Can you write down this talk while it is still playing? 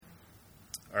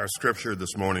Our scripture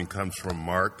this morning comes from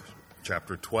Mark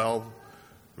chapter 12,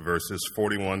 verses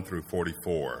 41 through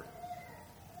 44.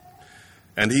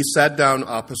 And he sat down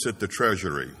opposite the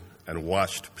treasury and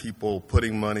watched people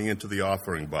putting money into the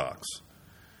offering box.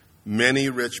 Many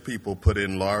rich people put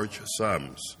in large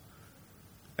sums,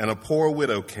 and a poor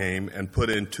widow came and put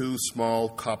in 2 small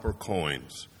copper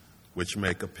coins, which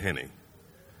make a penny.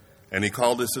 And he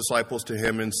called his disciples to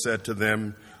him and said to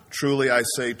them, "Truly I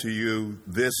say to you,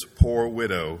 this poor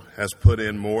widow has put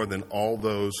in more than all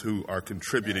those who are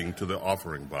contributing to the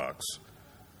offering box.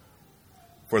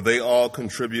 For they all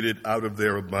contributed out of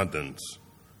their abundance,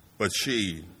 but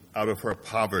she, out of her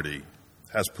poverty,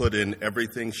 has put in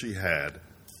everything she had,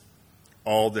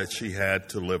 all that she had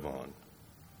to live on."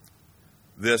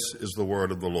 This is the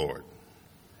word of the Lord.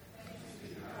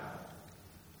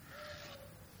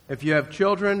 If you have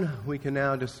children, we can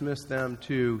now dismiss them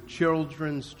to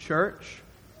Children's Church.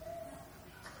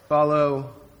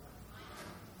 Follow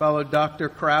Dr.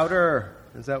 Crowder.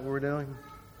 Is that what we're doing?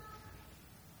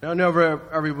 Now,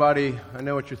 everybody, I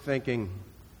know what you're thinking.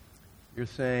 You're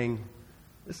saying,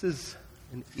 this is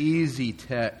an easy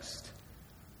text.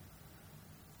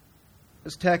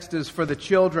 This text is for the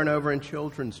children over in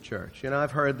Children's Church.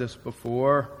 I've heard this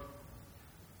before.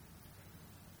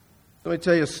 Let me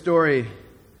tell you a story.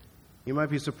 You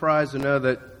might be surprised to know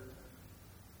that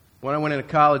when I went into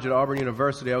college at Auburn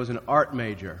University, I was an art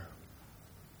major.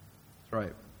 That's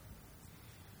right.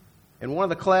 And one of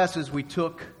the classes we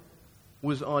took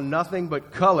was on nothing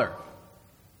but color.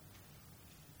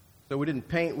 So we didn't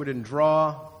paint, we didn't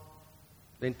draw.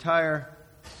 The entire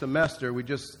semester, we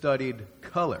just studied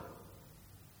color.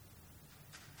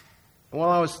 And while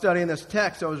I was studying this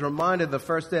text, I was reminded the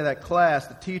first day of that class,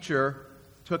 the teacher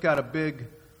took out a big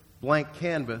blank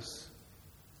canvas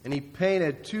and he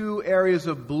painted 2 areas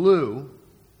of blue,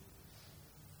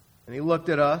 and he looked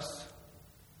at us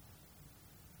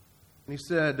and he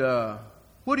said,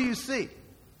 "What do you see?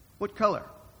 What color?"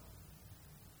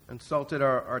 Insulted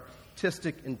our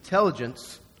artistic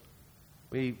intelligence.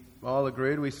 We all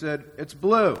agreed. We said, "It's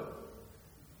blue."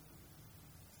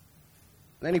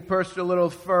 Then he pushed a little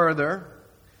further,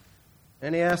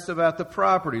 and he asked about the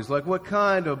properties, like what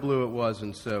kind of blue it was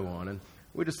and so on. And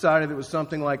we decided it was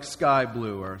something like sky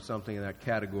blue or something in that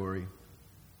category.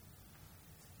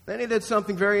 Then he did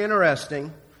something very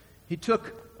interesting. He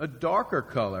took a darker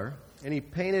color, and he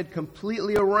painted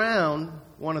completely around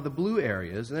one of the blue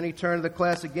areas. And then he turned to the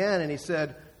class again, and he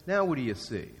said, "Now what do you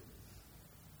see?"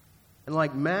 And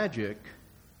like magic,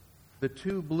 the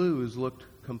 2 blues looked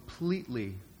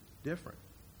completely different.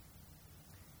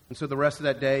 And so the rest of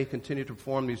that day, he continued to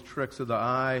perform these tricks of the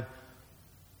eye,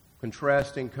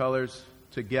 contrasting colors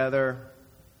together.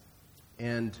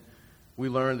 And we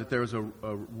learned that there was a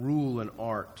rule in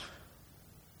art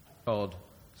called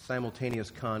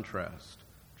simultaneous contrast.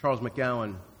 Charles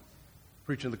McGowan,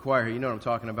 preaching to the choir here, you know what I'm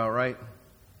talking about, right?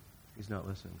 He's not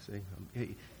listening, see?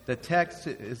 The text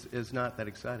is not that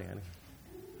exciting, I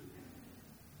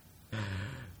know.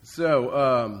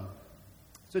 So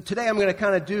today I'm going to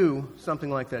kind of do something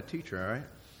like that teacher, all right?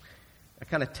 A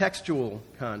kind of textual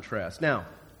contrast. Now,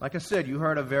 like I said, you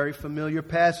heard a very familiar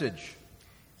passage.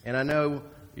 And I know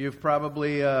you've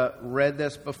probably read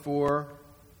this before,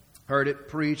 heard it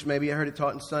preached, maybe you heard it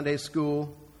taught in Sunday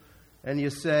school. And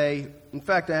you say, in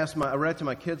fact, I read to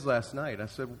my kids last night. I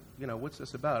said, what's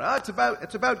this about?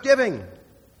 It's about giving.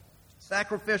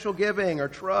 Sacrificial giving or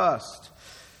trust.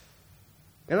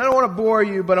 And I don't want to bore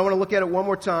you, but I want to look at it one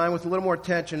more time with a little more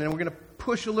attention, and we're going to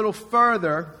push a little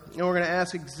further, and we're going to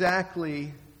ask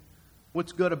exactly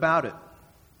what's good about it.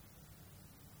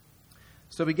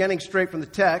 So beginning straight from the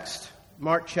text,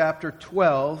 Mark chapter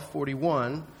 12,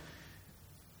 41,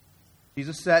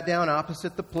 Jesus sat down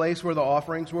opposite the place where the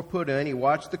offerings were put in. He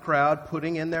watched the crowd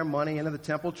putting in their money into the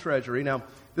temple treasury. Now,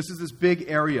 this is this big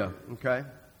area, okay?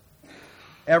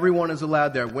 Everyone is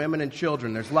allowed there, women and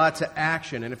children. There's lots of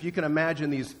action. And if you can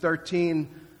imagine these 13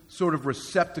 sort of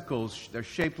receptacles, they're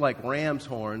shaped like ram's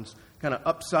horns, kind of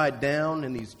upside down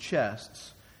in these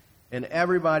chests. And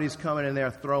everybody's coming in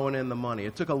there throwing in the money.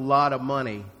 It took a lot of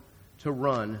money to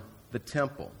run the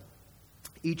temple.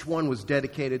 Each one was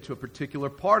dedicated to a particular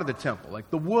part of the temple, like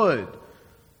the wood,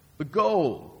 the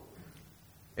gold.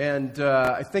 And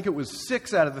I think it was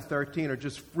 6 out of the 13 are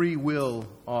just free will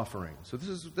offerings. So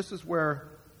this is where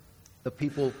the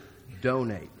people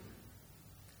donate.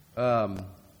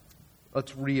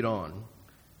 Let's read on.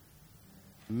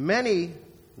 Many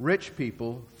rich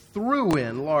people threw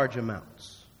in large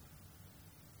amounts,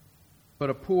 but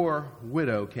a poor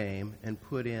widow came and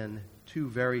put in 2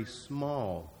 very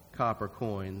small copper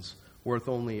coins worth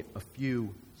only a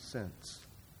few cents.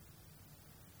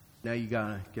 Now you got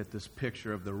to get this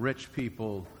picture of the rich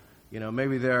people.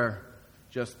 Maybe they're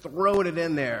just throwing it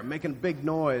in there, making a big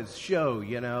noise, show,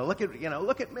 look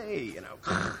at me,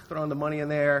 throwing the money in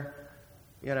there,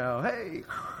 hey,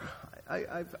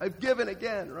 I've given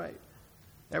again, right?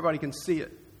 Everybody can see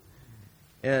it.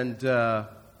 And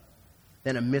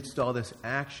then amidst all this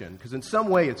action, because in some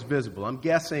way it's visible. I'm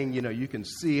guessing, you can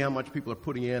see how much people are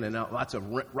putting in and out, lots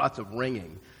of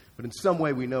ringing. But in some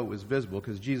way we know it was visible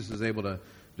because Jesus is able to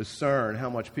discern how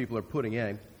much people are putting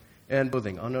in. And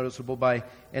clothing, unnoticeable by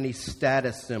any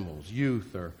status symbols,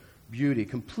 youth or beauty,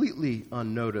 completely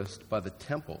unnoticed by the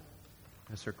temple,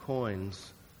 as her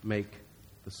coins make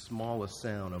the smallest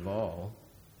sound of all.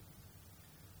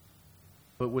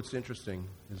 But what's interesting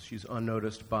is she's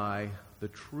unnoticed by the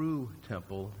true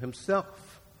temple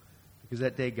himself, because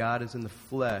that day God is in the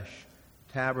flesh,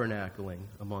 tabernacling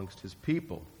amongst his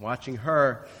people, watching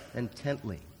her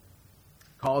intently.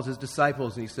 Calls his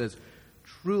disciples and he says,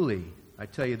 "Truly, I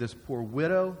tell you, this poor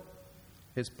widow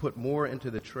has put more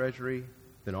into the treasury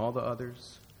than all the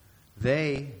others.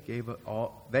 They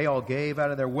all gave out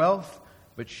of their wealth,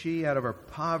 but she out of her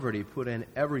poverty put in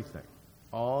everything,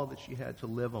 all that she had to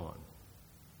live on."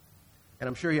 And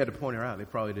I'm sure he had to point her out. They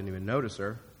probably didn't even notice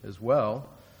her as well.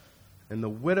 And the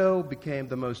widow became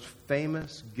the most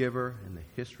famous giver in the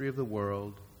history of the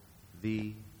world.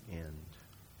 The end.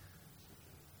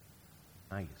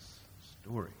 Nice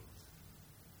story.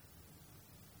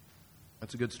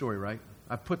 That's a good story, right?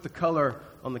 I put the color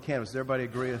on the canvas. Does everybody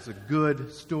agree it's a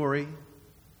good story?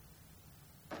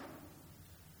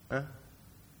 Huh?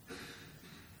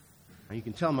 And you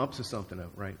can tell I'm up to something,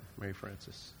 right, Mary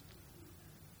Frances?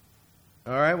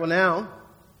 All right, well now,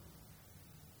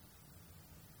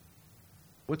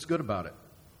 what's good about it?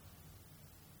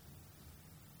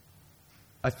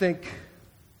 I think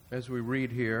as we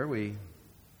read here,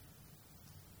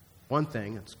 one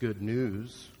thing that's good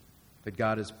news, that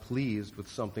God is pleased with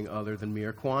something other than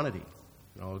mere quantity.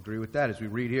 And I'll agree with that. As we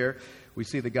read here, we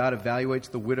see that God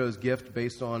evaluates the widow's gift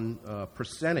based on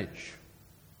percentage.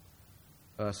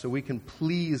 So we can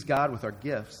please God with our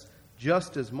gifts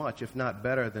just as much, if not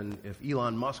better, than if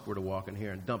Elon Musk were to walk in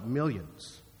here and dump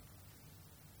millions.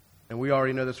 And we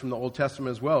already know this from the Old Testament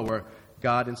as well, where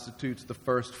God institutes the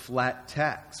first flat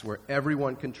tax, where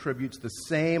everyone contributes the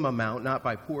same amount, not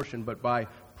by portion, but by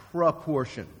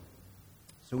proportion.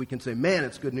 So we can say, man,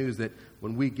 it's good news that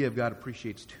when we give, God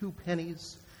appreciates 2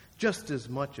 pennies just as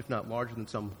much, if not larger than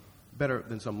some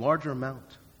larger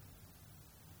amount.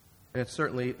 And it's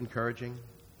certainly encouraging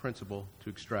principle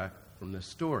to extract from this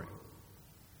story.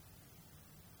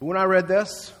 But when I read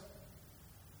this,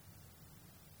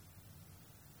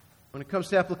 when it comes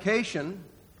to application,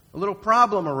 a little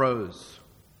problem arose.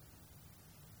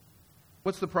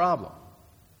 What's the problem?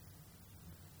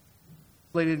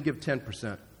 This lady didn't give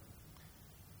 10%.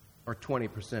 Or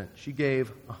 20%. She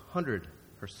gave 100%.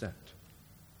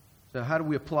 So how do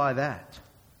we apply that?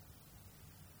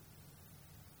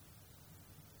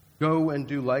 Go and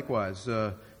do likewise.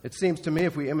 It seems to me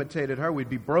if we imitated her, we'd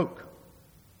be broke.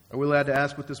 Are we allowed to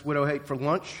ask what this widow ate for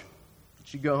lunch? Did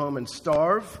she go home and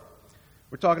starve?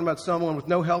 We're talking about someone with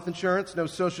no health insurance, no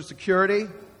Social Security.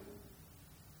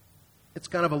 It's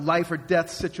kind of a life or death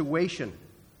situation.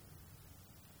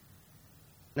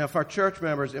 Now, if our church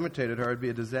members imitated her, it'd be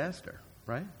a disaster,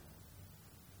 right?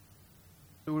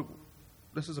 So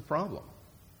this is a problem.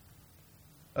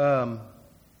 Now,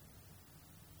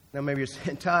 maybe you're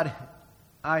saying, Todd,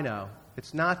 I know.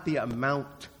 It's not the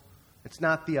amount. It's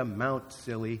not the amount,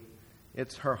 silly.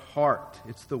 It's her heart.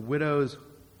 It's the widow's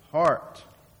heart.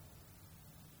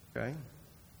 Okay?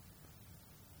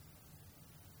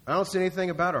 I don't see anything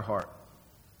about her heart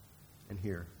in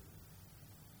here.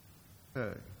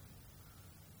 Okay.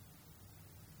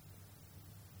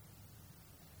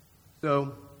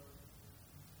 So,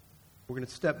 we're going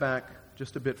to step back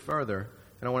just a bit further,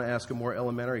 and I want to ask a more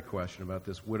elementary question about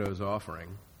this widow's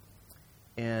offering.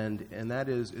 And that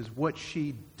is what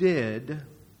she did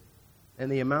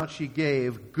and the amount she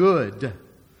gave good?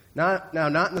 Not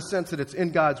in the sense that it's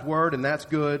in God's Word and that's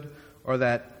good, or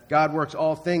that God works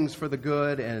all things for the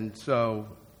good, and so,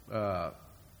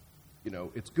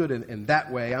 it's good in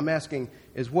that way. I'm asking,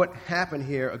 is what happened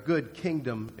here a good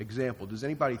kingdom example? Does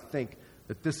anybody think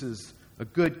that this is a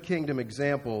good kingdom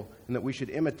example and that we should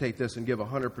imitate this and give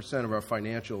 100% of our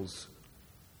financials?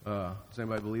 Does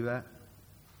anybody believe that?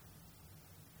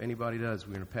 If anybody does,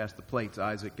 we're going to pass the plates.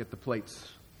 Isaac, get the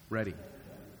plates ready.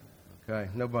 Okay,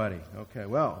 nobody. Okay,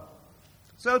 well,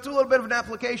 so it's a little bit of an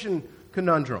application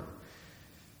conundrum.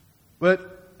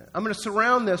 But I'm going to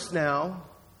surround this now.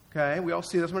 Okay, we all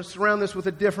see this. I'm going to surround this with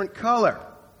a different color.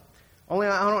 Only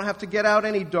I don't have to get out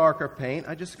any darker paint.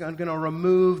 I'm going to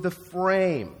remove the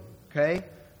frame. Okay?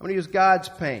 I'm going to use God's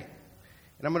paint.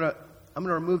 And I'm going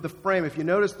to remove the frame. If you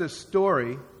notice this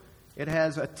story, it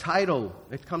has a title.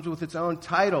 It comes with its own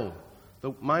title.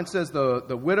 Mine says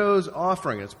the Widow's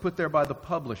Offering. It's put there by the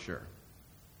publisher.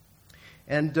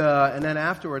 And then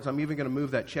afterwards, I'm even going to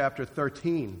move that chapter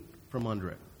 13 from under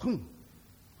it. Boom.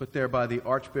 Put there by the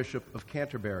Archbishop of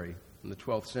Canterbury in the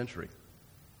 12th century.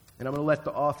 And I'm going to let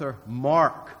the author,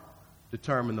 Mark,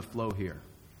 determine the flow here.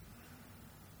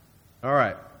 All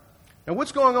right. Now,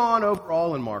 what's going on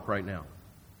overall in Mark right now?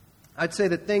 I'd say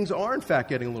that things are, in fact,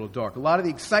 getting a little dark. A lot of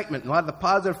the excitement, a lot of the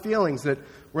positive feelings that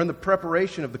were in the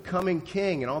preparation of the coming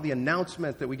king and all the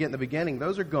announcement that we get in the beginning,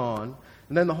 those are gone.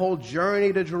 And then the whole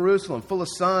journey to Jerusalem, full of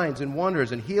signs and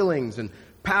wonders and healings and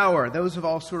power, those have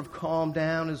all sort of calmed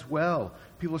down as well.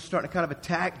 People are starting to kind of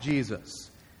attack Jesus.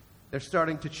 They're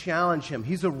starting to challenge him.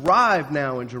 He's arrived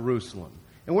now in Jerusalem.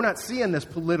 And we're not seeing this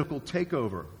political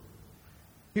takeover.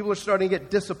 People are starting to get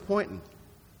disappointed.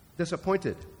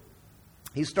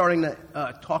 He's starting to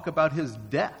talk about his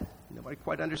death. Nobody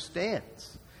quite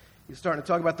understands. He's starting to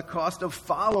talk about the cost of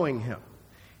following him.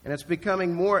 And it's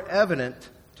becoming more evident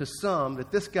to some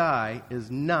that this guy is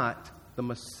not the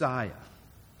Messiah.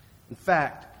 In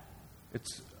fact,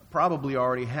 it's probably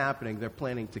already happening. They're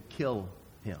planning to kill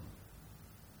him.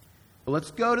 But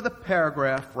let's go to the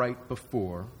paragraph right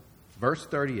before, verse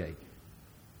 38.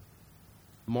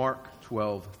 Mark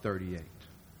 12:38.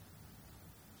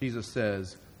 Jesus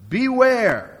says,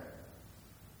 "Beware.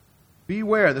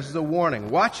 Beware." This is a warning.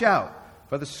 Watch out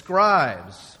for the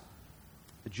scribes,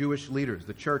 the Jewish leaders,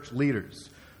 the church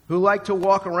leaders, who like to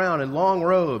walk around in long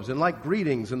robes and like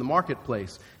greetings in the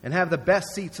marketplace and have the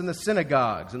best seats in the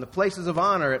synagogues and the places of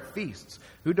honor at feasts,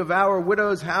 who devour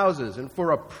widows' houses and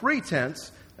for a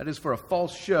pretense, that is for a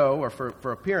false show or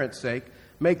for appearance sake,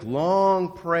 make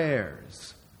long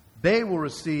prayers. They will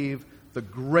receive the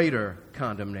greater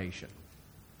condemnation.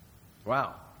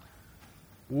 Wow.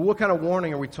 Well, what kind of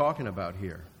warning are we talking about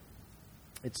here?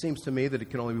 It seems to me that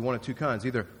it can only be one of two kinds.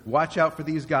 Either watch out for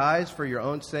these guys for your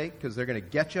own sake because they're going to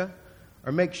get you,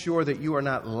 or make sure that you are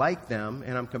not like them.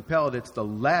 And I'm compelled it's the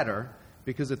latter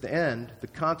because at the end, the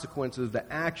consequences of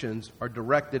the actions are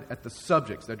directed at the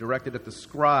subjects. They're directed at the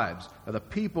scribes, or the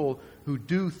people who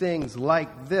do things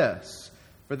like this,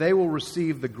 for they will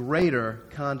receive the greater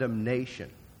condemnation.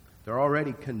 They're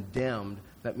already condemned.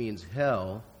 That means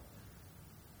hell.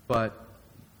 But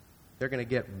they're going to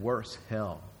get worse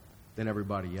hell than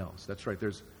everybody else. That's right.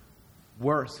 There's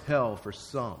worse hell for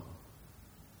some.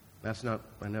 That's not,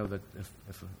 I know that if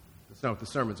that's not what the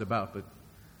sermon's about, but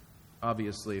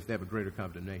obviously if they have a greater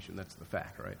condemnation, that's the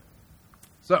fact, right?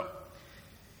 So,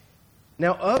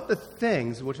 now of the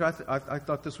things, which I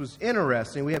thought this was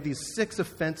interesting, we have these 6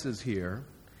 offenses here,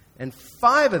 and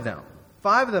 5 of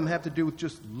them have to do with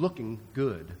just looking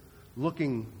good,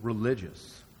 looking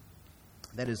religious.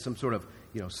 That is some sort of,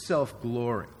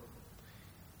 self-glory.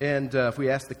 And if we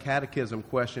ask the catechism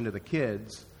question to the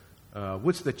kids,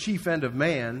 what's the chief end of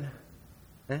man?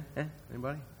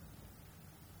 Anybody?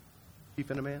 Chief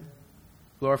end of man?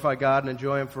 Glorify God and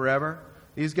enjoy Him forever?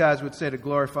 These guys would say to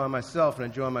glorify myself and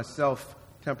enjoy myself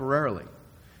temporarily.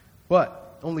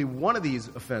 But only one of these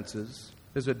offenses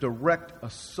is a direct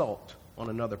assault on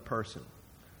another person.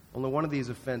 Only one of these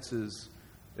offenses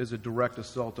is a direct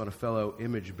assault on a fellow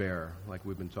image bearer, like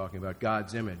we've been talking about,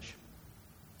 God's image.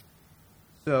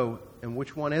 So, and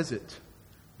which one is it?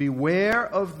 Beware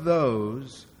of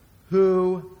those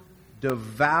who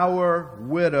devour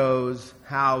widows'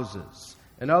 houses.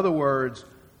 In other words,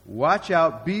 watch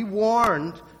out, be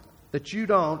warned that you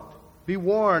don't, be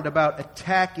warned about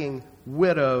attacking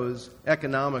widows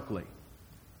economically.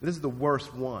 This is the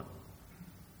worst one.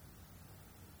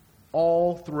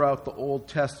 All throughout the Old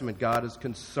Testament, God is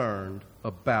concerned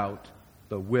about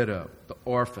the widow, the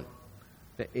orphan,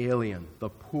 the alien, the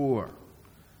poor.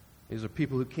 These are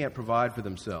people who can't provide for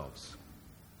themselves.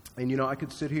 And I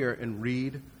could sit here and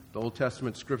read the Old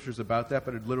Testament scriptures about that,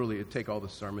 but it'd take all the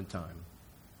sermon time.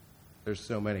 There's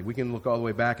so many. We can look all the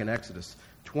way back in Exodus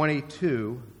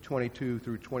 22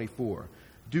 through 24.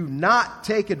 Do not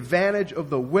take advantage of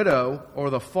the widow or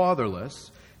the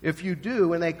fatherless. If you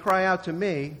do, and they cry out to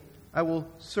me, I will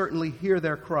certainly hear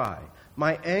their cry.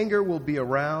 My anger will be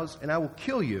aroused, and I will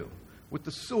kill you with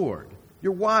the sword.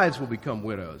 Your wives will become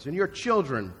widows, and your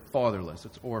children fatherless.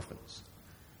 It's orphans.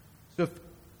 So if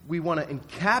we want to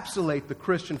encapsulate the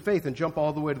Christian faith and jump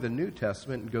all the way to the New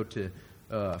Testament and go to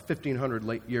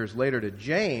 1,500 years later to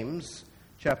James,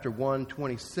 chapter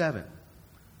 1:27.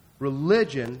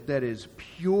 Religion that is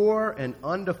pure and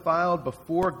undefiled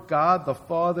before God the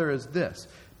Father is this: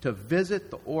 to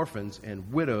visit the orphans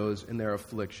and widows in their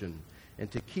affliction, and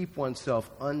to keep oneself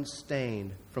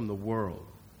unstained from the world.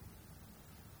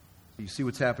 You see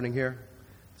what's happening here?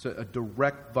 It's a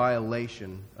direct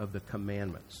violation of the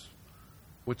commandments.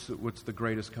 What's the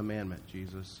greatest commandment,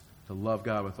 Jesus? To love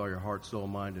God with all your heart, soul,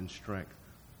 mind, and strength.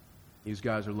 These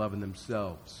guys are loving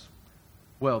themselves.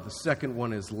 Well, the second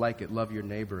one is like it. Love your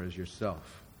neighbor as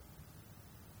yourself.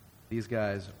 These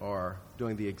guys are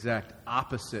doing the exact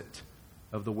opposite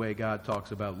of the way God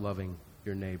talks about loving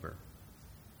your neighbor.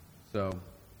 So,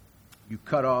 you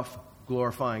cut off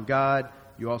glorifying God.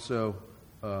 You also,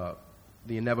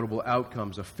 the inevitable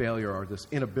outcomes of failure are this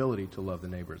inability to love the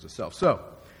neighbor as yourself. So,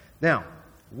 now,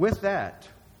 with that,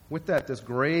 this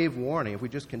grave warning, if we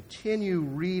just continue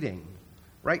reading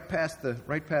right past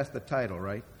the title,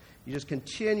 right? You just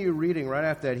continue reading right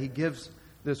after that. He gives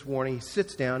this warning. He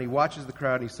sits down. He watches the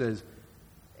crowd. And he says,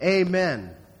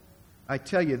 "Amen. I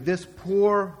tell you, this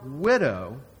poor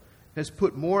widow has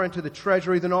put more into the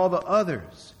treasury than all the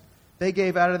others. They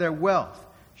gave out of their wealth.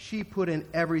 She put in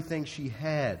everything she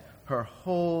had, her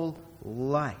whole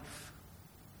life."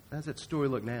 How does that story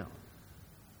look now?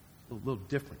 A little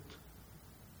different.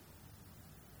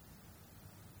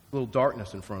 A little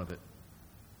darkness in front of it.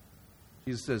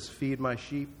 Jesus says, "Feed my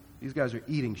sheep." These guys are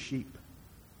eating sheep.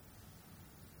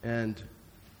 And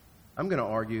I'm going to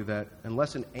argue that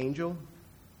unless an angel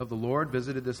of the Lord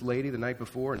visited this lady the night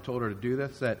before and told her to do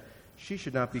this, that she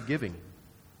should not be giving.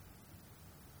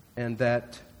 And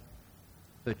that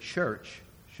the church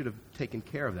should have taken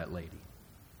care of that lady.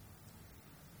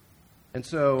 And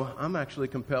so I'm actually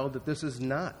compelled that this is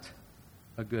not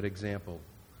a good example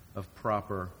of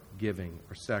proper giving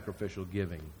or sacrificial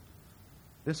giving.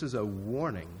 This is a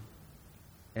warning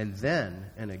and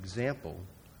then an example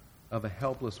of a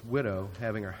helpless widow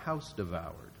having her house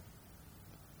devoured.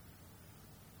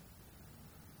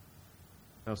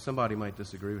 Now, somebody might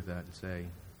disagree with that and say,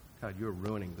 "God, you're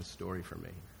ruining the story for me."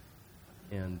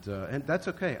 And that's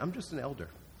okay. I'm just an elder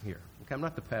here. Okay, I'm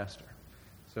not the pastor.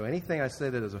 So anything I say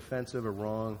that is offensive or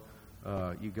wrong,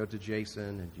 you go to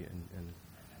Jason, and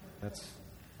that's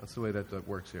the way that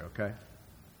works here. Okay.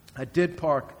 I did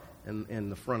park in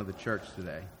the front of the church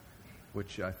today,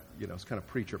 which is kind of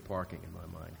preacher parking in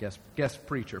my mind. Guest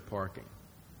preacher parking.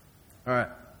 All right.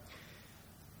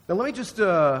 Now let me just,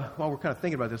 while we're kind of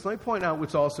thinking about this, let me point out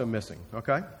what's also missing,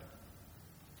 okay?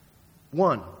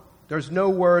 One, there's no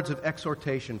words of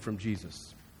exhortation from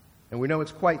Jesus. And we know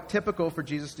it's quite typical for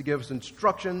Jesus to give us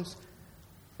instructions.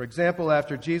 For example,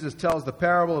 after Jesus tells the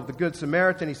parable of the Good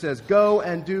Samaritan, he says, "Go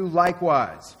and do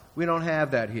likewise." We don't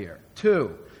have that here.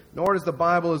 Two, nor does the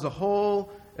Bible as a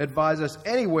whole advise us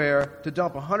anywhere to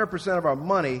dump 100% of our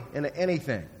money into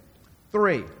anything.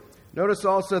 Three, notice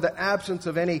also the absence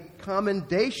of any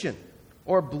commendation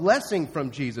or blessing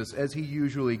from Jesus as he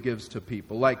usually gives to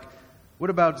people. Like, what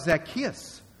about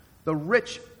Zacchaeus, the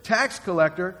rich tax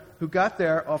collector who got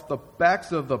there off the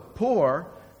backs of the poor,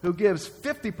 who gives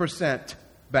 50%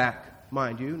 back,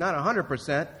 mind you, not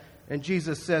 100%. And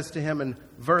Jesus says to him in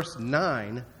verse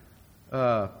 9,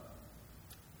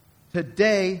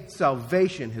 "Today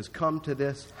salvation has come to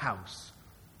this house."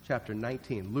 Chapter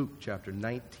 19, Luke chapter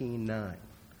 19:9.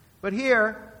 But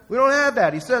here, we don't have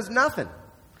that. He says nothing.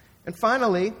 And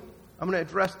finally, I'm going to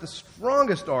address the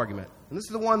strongest argument. And this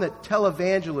is the one that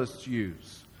televangelists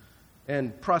use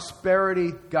and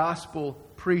prosperity gospel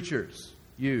preachers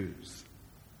use.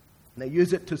 And they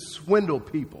use it to swindle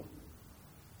people.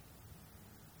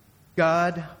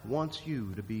 God wants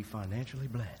you to be financially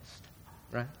blessed,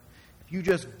 right? If you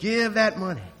just give that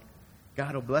money,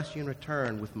 God will bless you in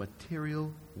return with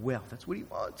material wealth. That's what he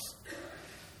wants.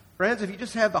 Friends, if you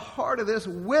just have the heart of this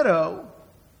widow,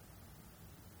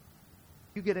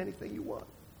 you get anything you want.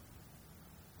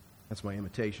 That's my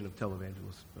imitation of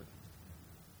televangelists.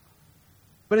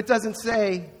 But it doesn't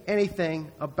say anything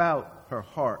about her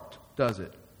heart, does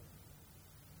it?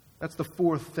 That's the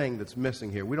fourth thing that's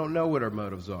missing here. We don't know what her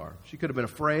motives are. She could have been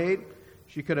afraid.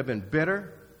 She could have been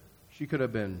bitter. She could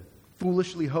have been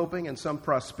foolishly hoping in some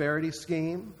prosperity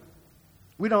scheme.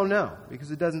 We don't know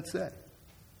because it doesn't say.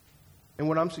 And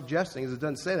what I'm suggesting is it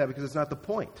doesn't say that because it's not the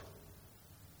point.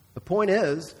 The point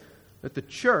is that the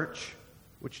church,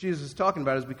 which Jesus is talking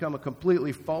about, has become a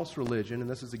completely false religion, and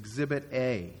this is Exhibit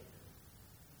A.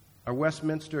 Our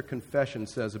Westminster Confession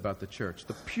says about the church,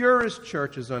 "The purest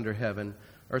churches under heaven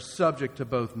are subject to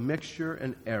both mixture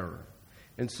and error,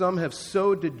 and some have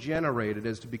so degenerated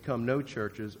as to become no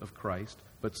churches of Christ,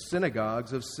 but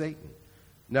synagogues of Satan.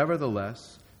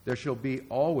 Nevertheless, there shall be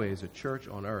always a church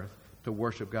on earth to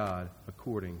worship God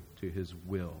according to his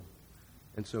will."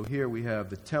 And so here we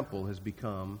have the temple has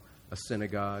become a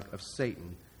synagogue of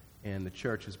Satan, and the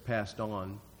church has passed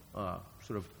on,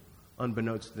 sort of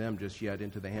unbeknownst to them just yet,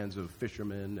 into the hands of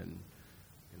fishermen and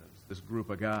this group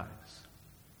of guys.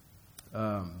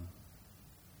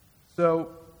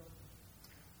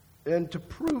 And to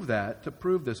prove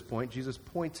this point, Jesus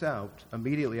points out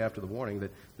immediately after the warning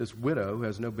that this widow who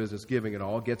has no business giving at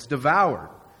all gets devoured.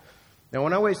 Now,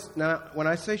 when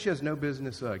I say she has no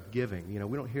business giving,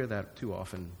 we don't hear that too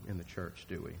often in the church,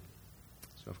 do we?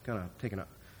 So I've kind of taken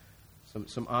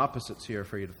some opposites here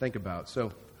for you to think about.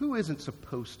 So, who isn't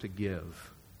supposed to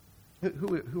give?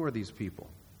 Who are these people?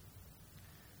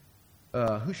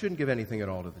 Who shouldn't give anything at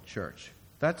all to the church?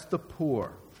 That's the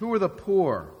poor. Who are the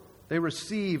poor? They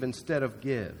receive instead of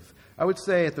give. I would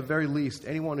say, at the very least,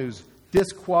 anyone who's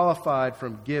disqualified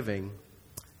from giving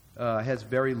has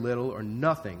very little or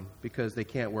nothing because they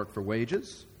can't work for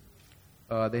wages.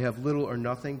 They have little or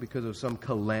nothing because of some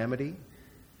calamity.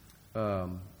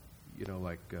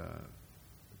 Like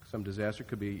some disaster.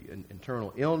 Could be an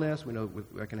internal illness. We know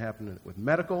that can happen with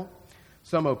medical.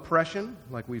 Some oppression,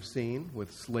 like we've seen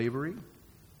with slavery.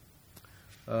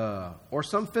 Or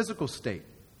some physical state,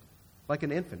 like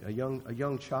an infant, a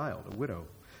young child, a widow.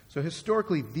 So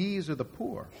historically, these are the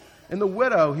poor. And the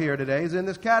widow here today is in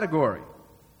this category.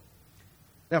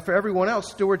 Now, for everyone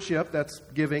else, stewardship, that's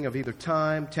giving of either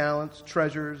time, talents,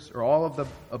 treasures, or all of the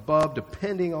above,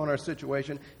 depending on our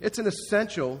situation. It's an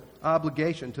essential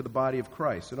obligation to the body of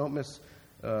Christ. So don't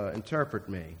misinterpret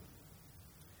me.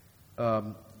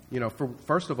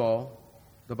 First of all,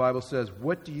 the Bible says,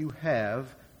 "What do you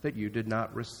have that you did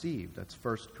not receive?" That's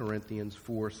 1 Corinthians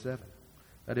 4:7.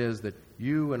 That is, that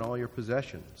you and all your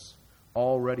possessions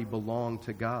already belong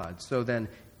to God. So then,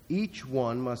 each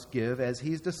one must give as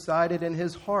he's decided in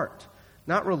his heart,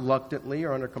 not reluctantly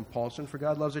or under compulsion, for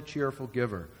God loves a cheerful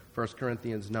giver, 1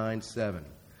 Corinthians 9:7.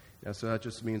 So that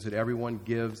just means that everyone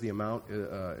gives the amount.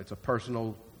 It's a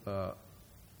personal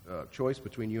choice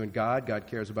between you and God. God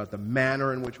cares about the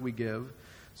manner in which we give.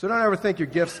 So don't ever think your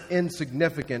gift's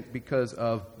insignificant because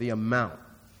of the amount.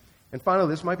 And finally,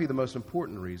 this might be the most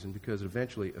important reason because it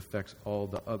eventually affects all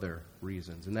the other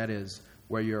reasons, and that is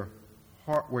where your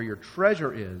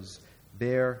treasure is,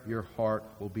 there your heart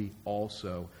will be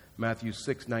also. Matthew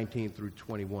 6:19 through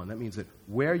 21. That means that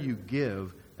where you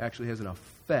give actually has an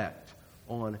effect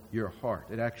on your heart.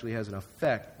 It actually has an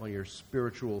effect on your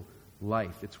spiritual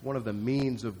life. It's one of the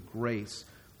means of grace,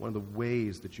 one of the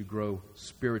ways that you grow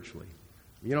spiritually.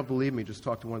 If you don't believe me, just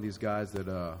talk to one of these guys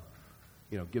that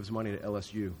gives money to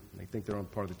LSU, and they think they're on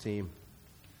part of the team.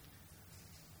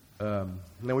 Now,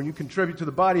 when you contribute to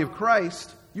the body of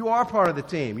Christ, you are part of the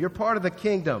team. You're part of the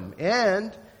kingdom,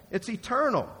 and it's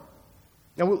eternal.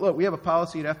 Now, look, we have a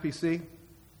policy at FPC.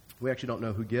 We actually don't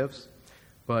know who gives,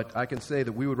 but I can say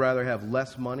that we would rather have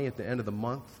less money at the end of the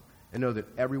month and know that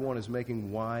everyone is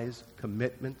making wise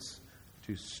commitments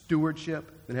to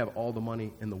stewardship than have all the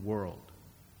money in the world.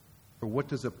 For what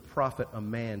does it profit a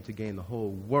man to gain the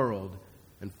whole world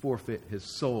and forfeit his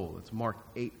soul? It's Mark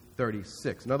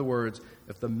 8:36. In other words,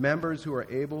 if the members who are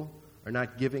able are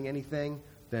not giving anything,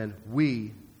 then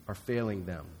we are failing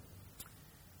them.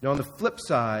 Now, on the flip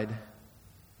side,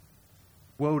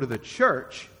 woe to the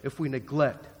church if we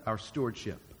neglect our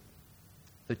stewardship.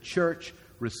 The church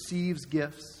receives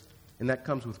gifts, and that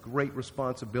comes with great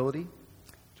responsibility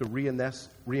to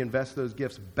reinvest those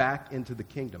gifts back into the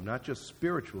kingdom, not just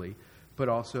spiritually, but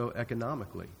also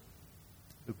economically.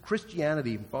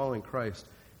 Christianity, following Christ,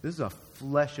 this is a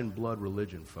flesh and blood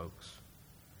religion, folks.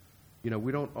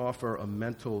 We don't offer a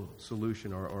mental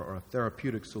solution or a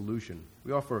therapeutic solution.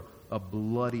 We offer a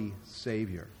bloody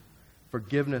Savior,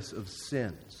 forgiveness of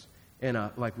sins, and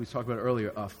like we talked about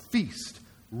earlier, a feast,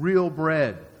 real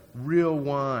bread, real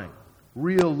wine,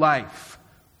 real life.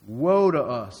 Woe to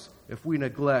us if we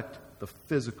neglect the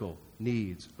physical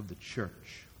needs of the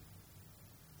church.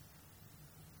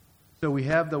 So we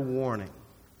have the warning.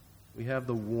 We have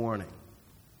the warning.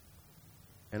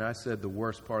 And I said the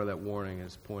worst part of that warning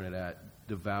is pointed at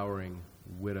devouring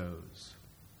widows.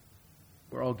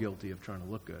 We're all guilty of trying to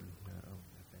look good,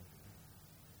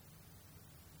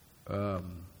 I think.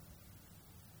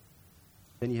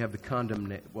 Then you have the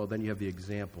condemnation. Well, then you have the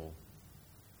example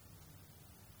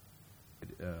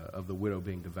of the widow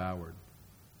being devoured,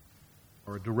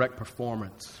 or a direct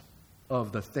performance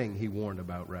of the thing he warned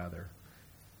about, rather,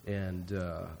 and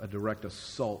a direct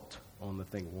assault on the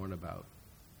thing warned about.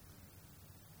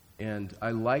 And I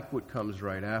like what comes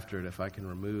right after it, if I can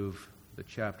remove the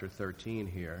chapter 13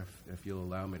 here, if you'll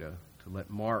allow me to let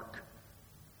Mark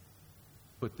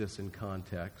put this in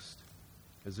context,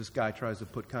 as this guy tries to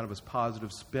put kind of his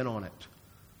positive spin on it.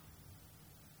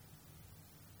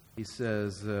 He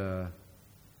says,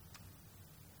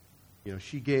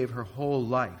 She gave her whole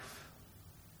life.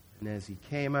 And as he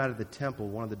came out of the temple,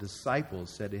 one of the disciples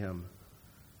said to him,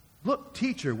 "Look,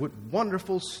 teacher, what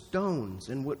wonderful stones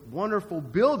and what wonderful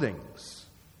buildings."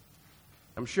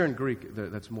 I'm sure in Greek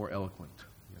that's more eloquent.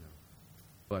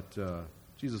 But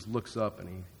Jesus looks up and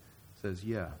he says,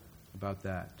 "Yeah, about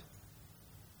that.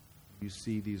 You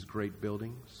see these great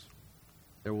buildings?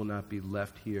 There will not be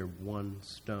left here one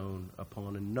stone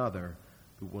upon another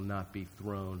that will not be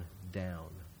thrown down."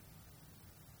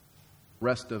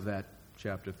 Rest of that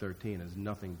chapter 13 is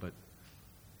nothing but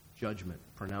judgment,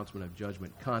 pronouncement of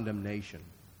judgment, condemnation.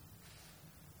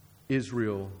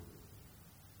 Israel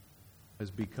has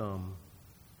become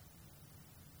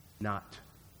not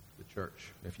the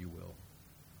church, if you will.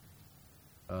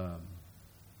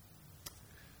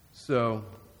 So,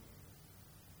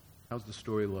 how's the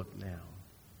story look now?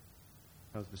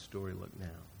 How's the story look now?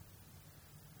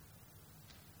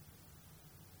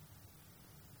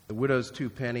 The widow's 2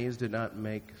 pennies did not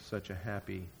make such a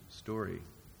happy story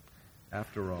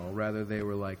after all. Rather, they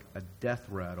were like a death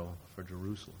rattle for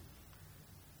Jerusalem.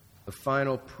 The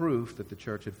final proof that the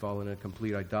church had fallen into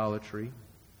complete idolatry.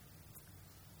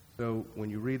 So when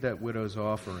you read that widow's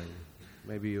offering,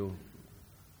 maybe you'll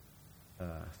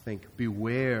think,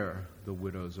 beware the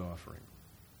widow's offering.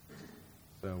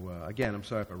 So again, I'm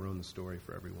sorry if I ruined the story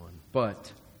for everyone.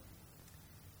 But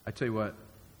I tell you what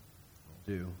I'll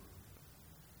do.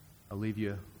 I'll leave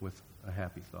you with a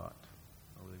happy thought.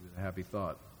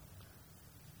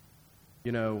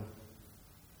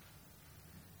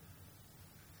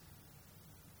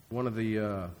 One of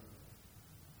the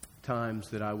times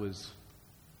that I was,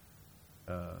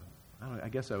 I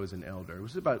guess I was an elder. It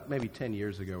was about maybe 10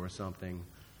 years ago or something.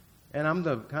 And I'm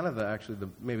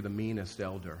maybe the meanest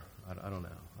elder. I don't know.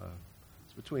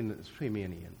 It's between me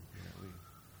and Ian.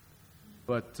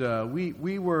 But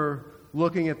we were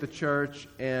looking at the church,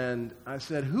 and I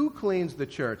said, "Who cleans the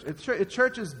church? The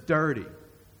church is dirty.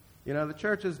 The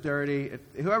church is dirty.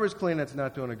 Whoever's cleaning it's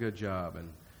not doing a good job."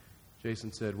 And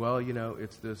Jason said, "Well,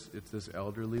 it's this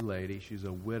elderly lady. She's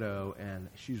a widow, and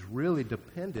she's really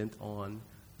dependent on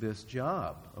this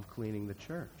job of cleaning the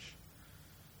church."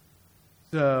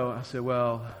 So I said,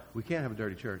 "Well, we can't have a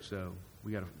dirty church, so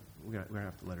we're gonna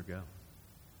have to let her go."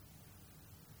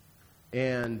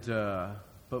 And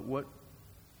but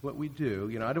what we do,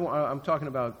 I'm talking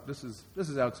about this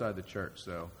is outside the church,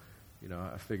 so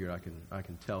I figured I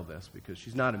can tell this because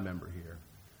she's not a member here.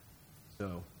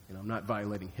 So I'm not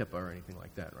violating HIPAA or anything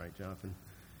like that, right, Jonathan?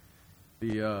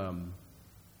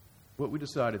 What we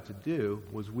decided to do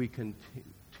was we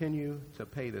continue to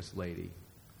pay this lady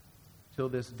till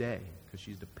this day because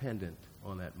she's dependent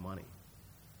on that money.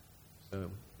 So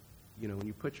when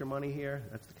you put your money here,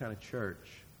 that's the kind of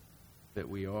church that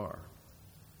we are.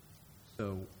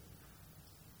 So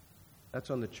that's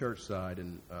on the church side,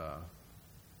 and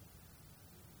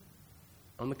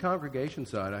on the congregation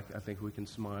side, I think we can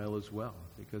smile as well,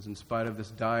 because in spite of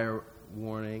this dire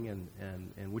warning,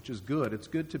 and which is good, it's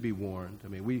good to be warned. I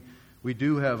mean, we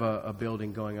do have a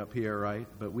building going up here, right?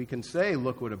 But we can say,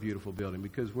 "Look what a beautiful building,"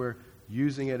 because we're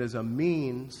using it as a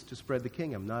means to spread the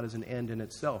kingdom, not as an end in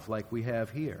itself, like we have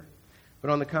here. But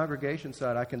on the congregation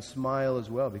side, I can smile as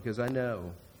well, because I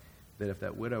know that if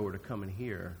that widow were to come in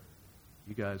here,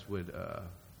 you guys would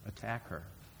attack her,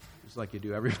 just like you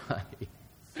do everybody.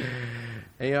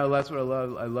 And that's what I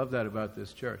love. I love that about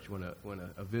this church. When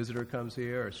a visitor comes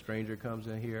here, or a stranger comes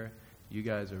in here, you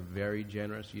guys are very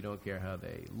generous. You don't care how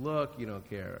they look. You don't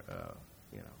care,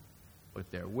 what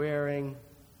they're wearing.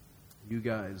 You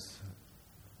guys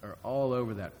are all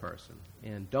over that person.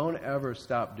 And don't ever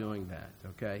stop doing that,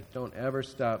 okay? Don't ever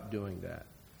stop doing that.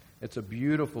 It's a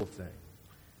beautiful thing.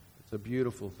 It's a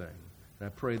beautiful thing. And I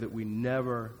pray that we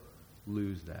never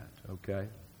lose that, okay?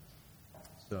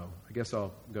 So I guess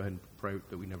I'll go ahead and pray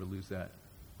that we never lose that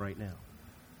right now.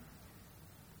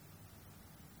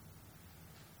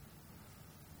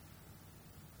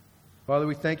 Father,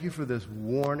 we thank you for this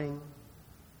warning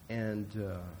and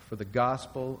for the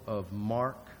gospel of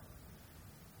Mark.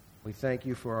 We thank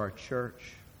you for our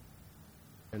church.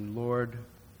 And Lord,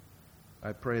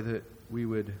 I pray that we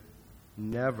would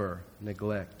never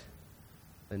neglect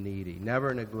the needy,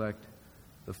 never neglect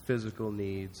the physical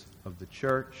needs of the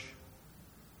church.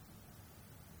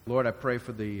 Lord, I pray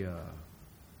for the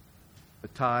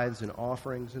tithes and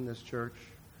offerings in this church,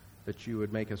 that you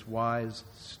would make us wise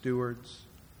stewards,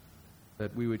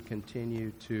 that we would continue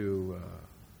to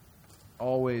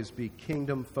always be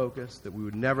kingdom-focused, that we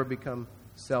would never become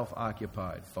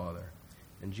self-occupied, Father.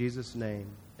 In Jesus' name,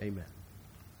 amen.